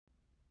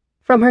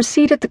From her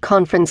seat at the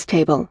conference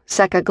table,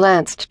 Sekka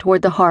glanced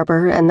toward the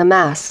harbor and the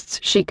masts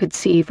she could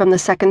see from the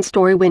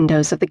second-story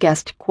windows of the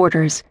guest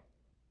quarters.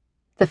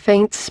 The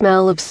faint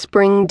smell of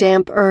spring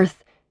damp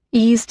earth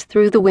eased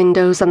through the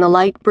windows on the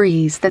light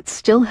breeze that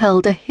still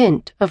held a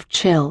hint of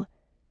chill.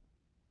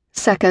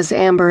 Sekka's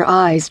amber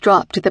eyes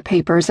dropped to the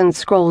papers and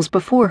scrolls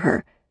before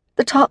her,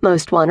 the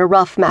topmost one a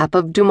rough map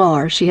of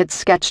Dumar she had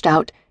sketched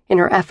out in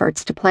her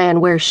efforts to plan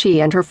where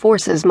she and her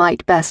forces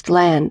might best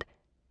land.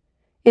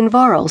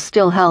 Invarl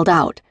still held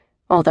out,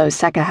 although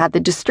Sekka had the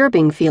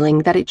disturbing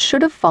feeling that it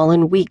should have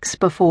fallen weeks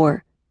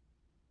before.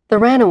 The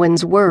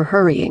Ranowans were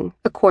hurrying,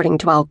 according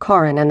to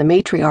Alcaran and the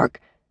matriarch,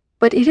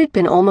 but it had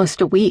been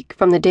almost a week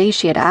from the day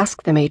she had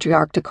asked the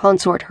matriarch to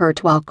consort her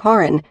to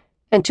Alcaran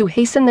and to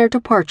hasten their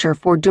departure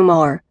for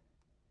Dumar.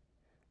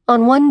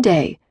 On one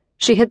day,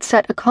 she had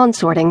set a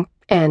consorting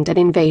and an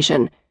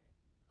invasion,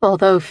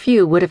 although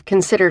few would have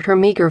considered her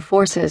meager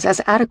forces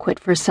as adequate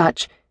for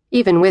such,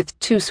 even with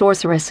 2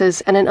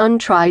 sorceresses and an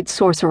untried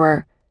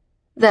sorcerer.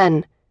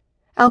 Then,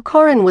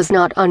 Alcaran was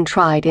not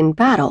untried in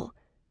battle,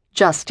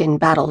 just in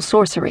battle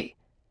sorcery.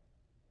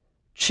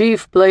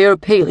 "Chief Player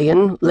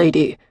Palian,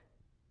 lady,"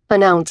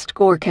 announced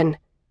Gorkin.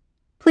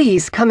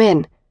 "Please come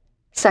in,"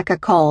 Sekka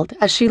called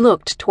as she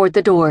looked toward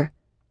the door.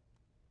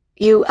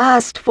 "You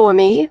asked for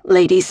me,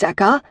 Lady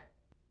Sekka?"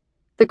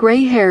 The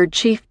gray-haired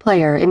chief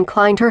player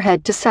inclined her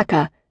head to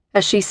Sekka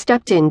as she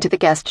stepped into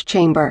the guest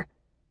chamber.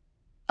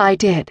 "I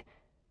did."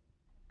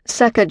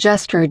 Sekka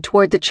gestured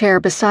toward the chair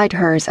beside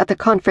hers at the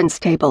conference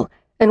table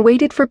and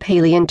waited for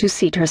Palian to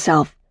seat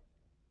herself.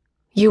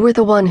 "You were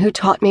the one who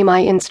taught me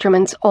my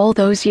instruments all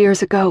those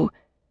years ago.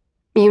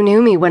 You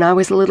knew me when I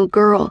was a little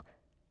girl."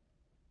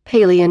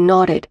 Palian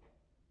nodded.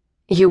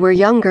 "You were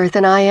younger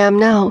than I am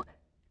now,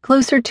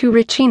 closer to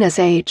Richina's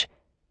age."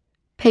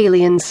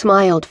 Palian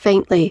smiled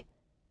faintly.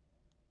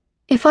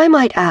 "If I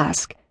might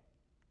ask,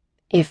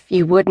 if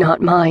you would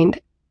not mind,"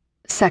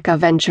 Sekka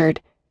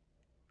ventured,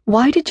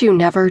 "why did you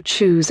never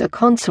choose a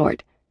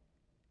consort?"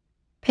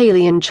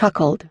 Palian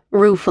chuckled,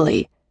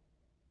 ruefully.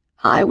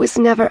 "I was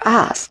never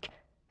asked,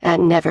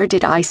 and never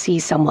did I see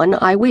someone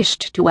I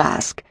wished to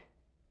ask.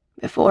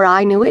 Before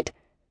I knew it,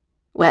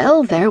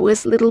 well, there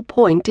was little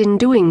point in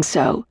doing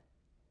so."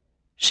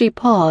 She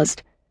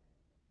paused.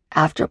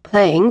 "After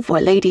playing for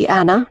Lady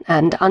Anna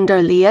and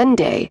under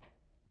Liende—"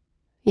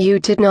 "You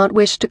did not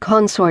wish to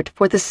consort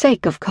for the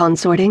sake of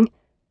consorting?"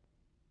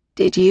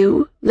 "Did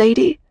you,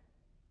 lady?"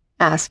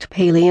 asked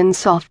Palian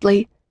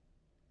softly.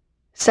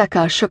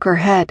 Sekka shook her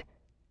head.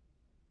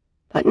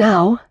 "But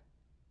now,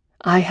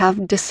 I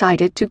have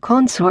decided to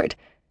consort."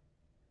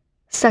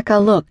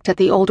 Sekka looked at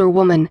the older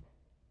woman.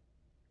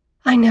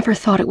 "I never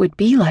thought it would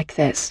be like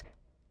this."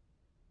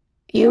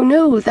 "You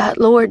knew that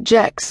Lord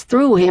Jex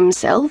threw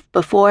himself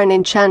before an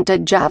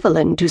enchanted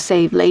javelin to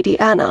save Lady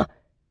Anna,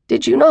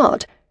 did you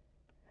not?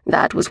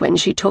 That was when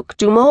she took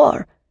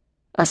Dumar.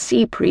 A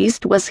sea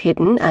priest was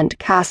hidden and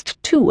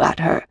cast 2 at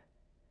her."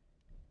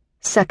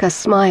 Sekka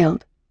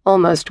smiled,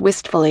 almost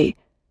wistfully.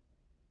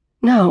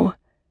 "No,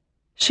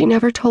 she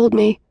never told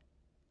me.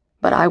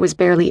 But I was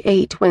barely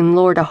 8 when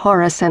Lord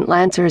Ahara sent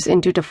lancers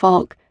into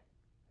Defalque.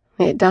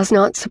 It does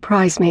not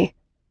surprise me.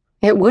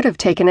 It would have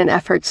taken an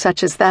effort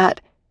such as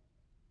that."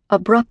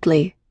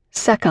 Abruptly,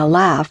 Sekka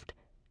laughed.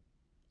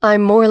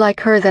 "I'm more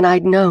like her than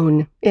I'd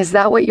known. Is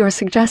that what you're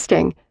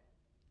suggesting?"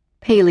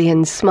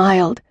 Palian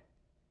smiled.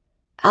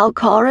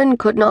 "Alcaran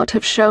could not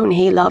have shown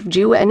he loved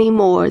you any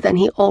more than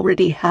he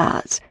already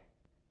has,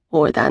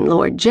 or than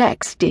Lord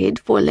Jex did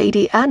for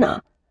Lady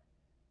Anna."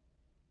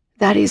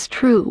 "That is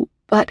true,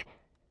 but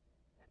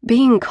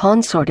being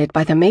consorted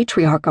by the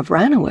matriarch of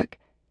Ranawak,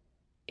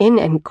 in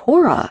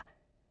Encora,"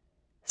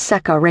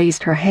 Sekka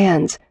raised her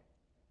hands,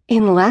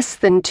 "in less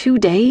than 2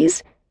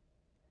 days?"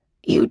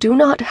 "You do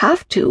not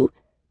have to.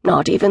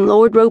 Not even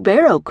Lord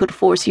Robero could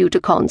force you to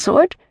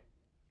consort,"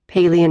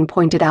 Palian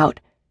pointed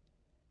out.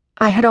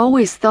 "I had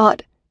always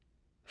thought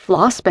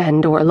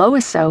Flossbend or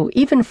Loiso,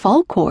 even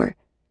Falkor.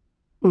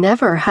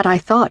 Never had I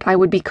thought I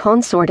would be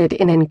consorted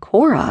in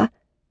Encora."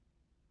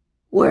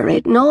 "Were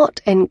it not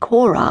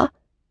Encora,"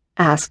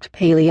 asked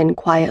Palian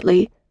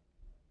quietly,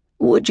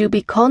 "would you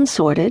be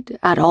consorted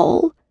at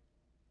all?"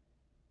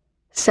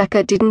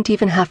 Sekka didn't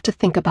even have to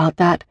think about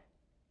that.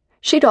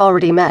 She'd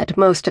already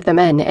met most of the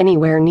men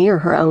anywhere near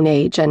her own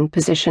age and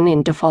position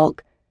in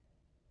Defalque.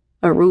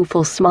 A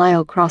rueful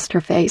smile crossed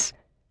her face,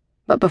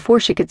 but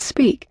before she could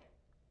speak,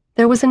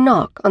 there was a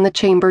knock on the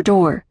chamber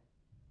door.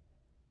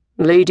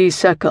 "Lady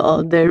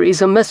Sekka, there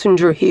is a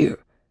messenger here,"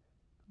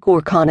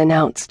 Gorkon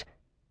announced.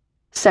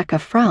 Sekka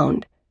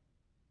frowned.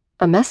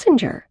 "A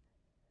messenger?"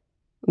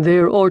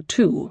 "There are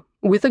 2,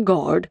 with a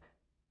guard.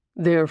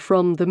 They're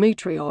from the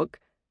matriarch."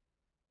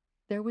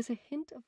 There was a hint of